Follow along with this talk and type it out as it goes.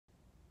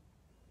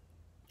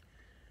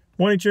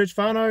Morning church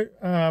whānau.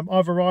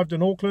 I've arrived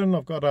in Auckland.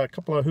 I've got a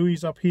couple of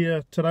huis up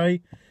here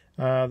today.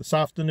 This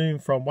afternoon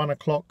from 1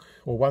 o'clock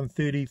or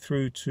 1:30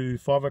 through to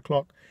 5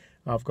 o'clock.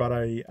 I've got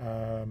a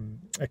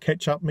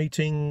catch-up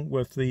meeting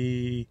with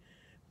the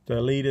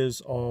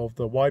leaders of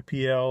the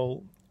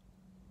YPL,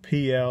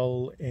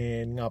 PL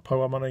and Ngā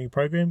Pauamanangi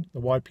program.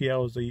 The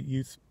YPL is the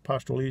Youth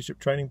Pastoral Leadership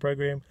Training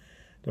Program.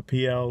 The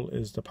PL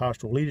is the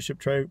Pastoral Leadership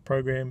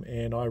Program,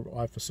 and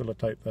I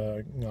facilitate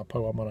the Ngā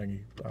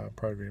Pauamanangi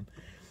program.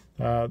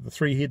 The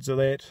three heads of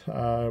that,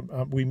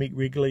 we meet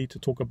regularly to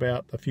talk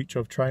about the future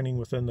of training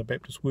within the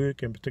Baptist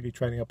work, and particularly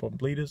training up on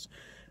leaders.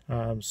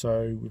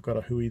 So we've got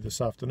a hui this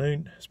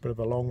afternoon. It's a bit of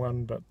a long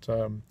one, but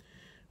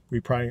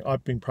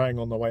I've been praying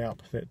on the way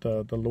up that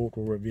the Lord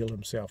will reveal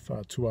himself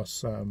to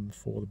us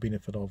for the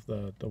benefit of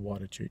the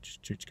wider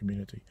church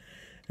community.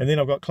 And then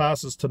I've got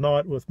classes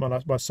tonight with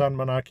my son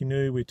Manaki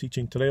Nu. We're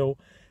teaching Te Reo.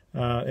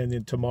 And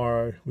then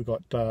tomorrow we've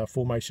got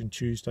Formation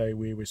Tuesday,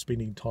 where we're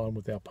spending time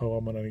with our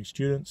Pauamanangi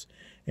students,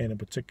 and in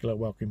particular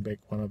welcome back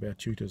one of our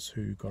tutors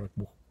who got a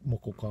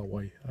moko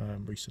kawai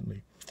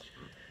recently.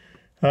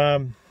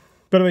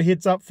 Bit of a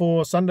heads up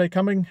for Sunday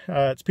coming.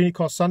 It's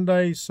Pentecost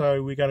Sunday,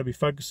 so we're going to be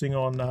focusing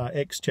on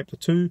Acts chapter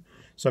 2.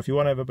 So if you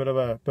want to have a bit of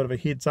a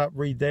heads up,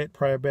 read that,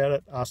 pray about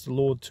it, ask the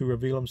Lord to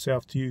reveal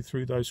himself to you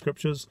through those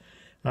scriptures.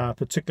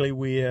 Particularly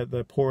where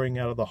the pouring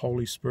out of the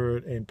Holy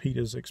Spirit and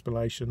Peter's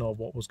explanation of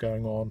what was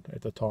going on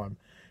at the time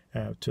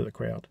to the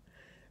crowd.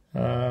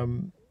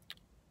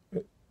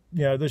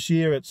 This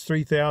year it's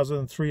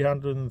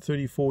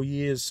 3,334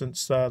 years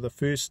since the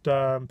first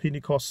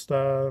Pentecost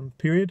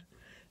period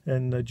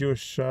in the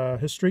Jewish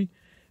history.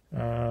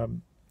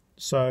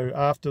 So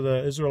after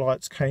the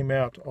Israelites came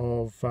out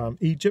of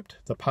Egypt,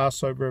 the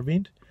Passover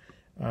event,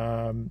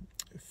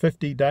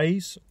 50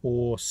 days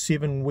or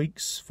 7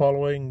 weeks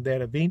following that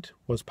event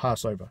was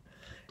Passover.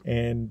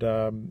 And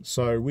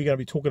so we're going to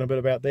be talking a bit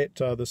about that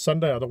this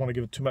Sunday. I don't want to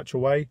give it too much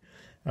away,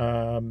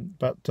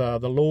 but the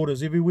Lord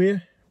is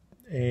everywhere,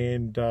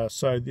 and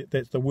so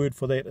that's the word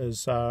for that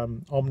is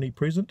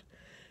omnipresent,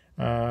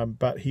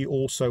 but he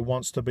also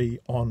wants to be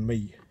on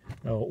me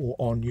or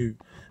on you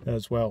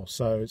as well.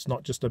 So it's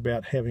not just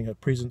about having a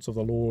presence of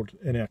the Lord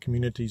in our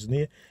communities and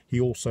there. He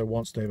also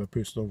wants to have a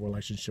personal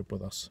relationship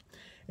with us.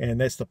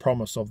 And that's the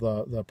promise of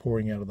the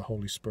pouring out of the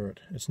Holy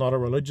Spirit. It's not a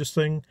religious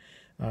thing.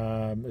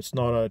 It's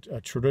not a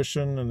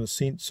tradition in the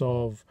sense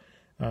of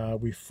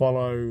we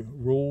follow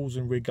rules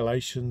and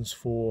regulations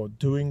for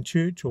doing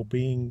church or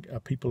being a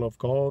people of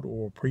God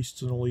or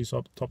priests and all these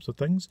types of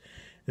things.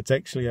 It's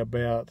actually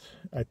about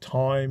a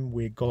time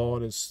where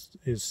God is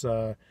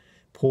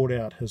poured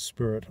out his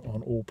Spirit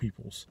on all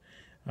peoples.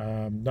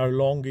 No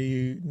longer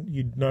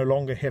you no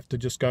longer have to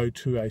just go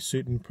to a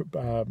certain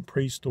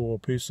priest or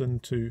person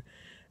to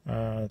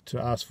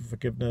ask for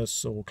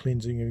forgiveness or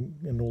cleansing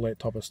and all that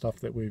type of stuff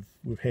that we've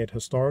had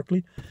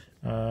historically.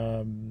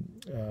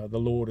 The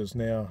Lord is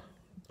now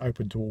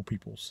open to all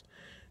peoples.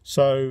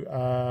 So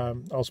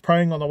I was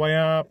praying on the way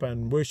up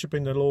and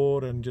worshipping the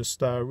Lord, and just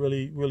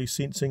really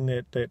sensing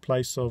that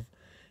place of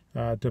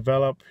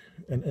develop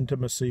an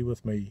intimacy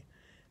with me,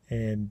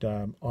 and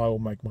I will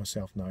make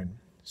myself known.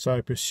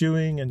 So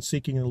pursuing and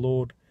seeking the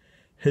Lord,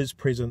 his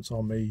presence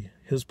on me,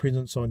 his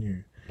presence on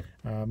you.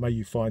 May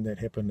you find that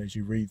happen as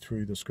you read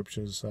through the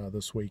scriptures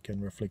this week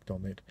and reflect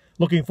on that.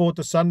 Looking forward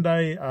to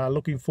Sunday.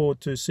 Looking forward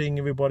to seeing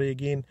everybody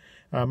again.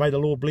 May the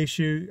Lord bless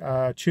you,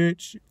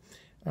 church.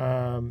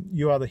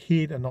 You are the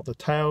head and not the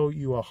tail.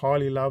 You are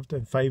highly loved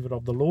and favoured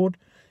of the Lord.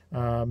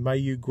 May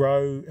you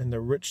grow in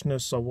the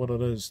richness of what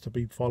it is to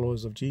be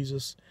followers of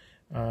Jesus.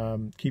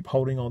 Keep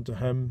holding on to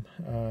him.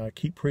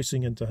 Keep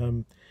pressing into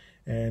him.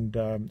 And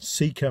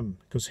seek him,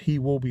 because he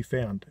will be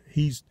found.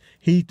 He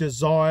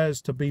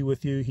desires to be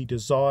with you. He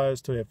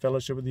desires to have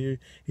fellowship with you.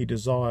 He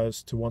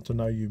desires to want to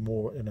know you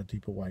more in a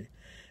deeper way.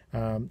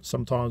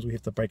 Sometimes we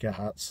have to break our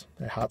hearts.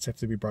 Our hearts have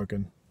to be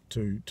broken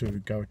to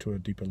go to a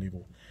deeper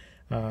level.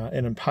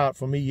 And in part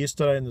for me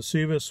yesterday in the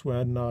service,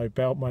 when I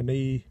bowed my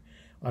knee,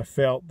 I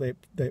felt that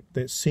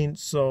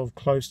sense of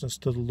closeness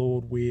to the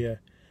Lord,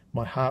 where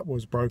my heart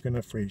was broken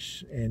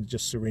afresh and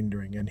just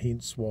surrendering, and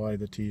hence why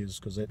the tears,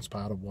 because that's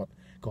part of what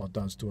God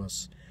does to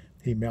us.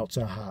 He melts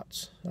our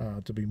hearts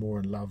to be more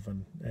in love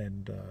and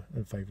in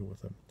favour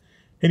with him.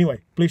 Anyway,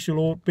 bless you,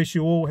 Lord. Bless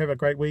you all. Have a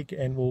great week,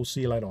 and we'll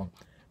see you later on.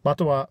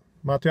 Matawa,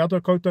 mā te ato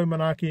koutou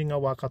manaaki ngā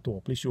wā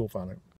katoa. Bless you all, whānau.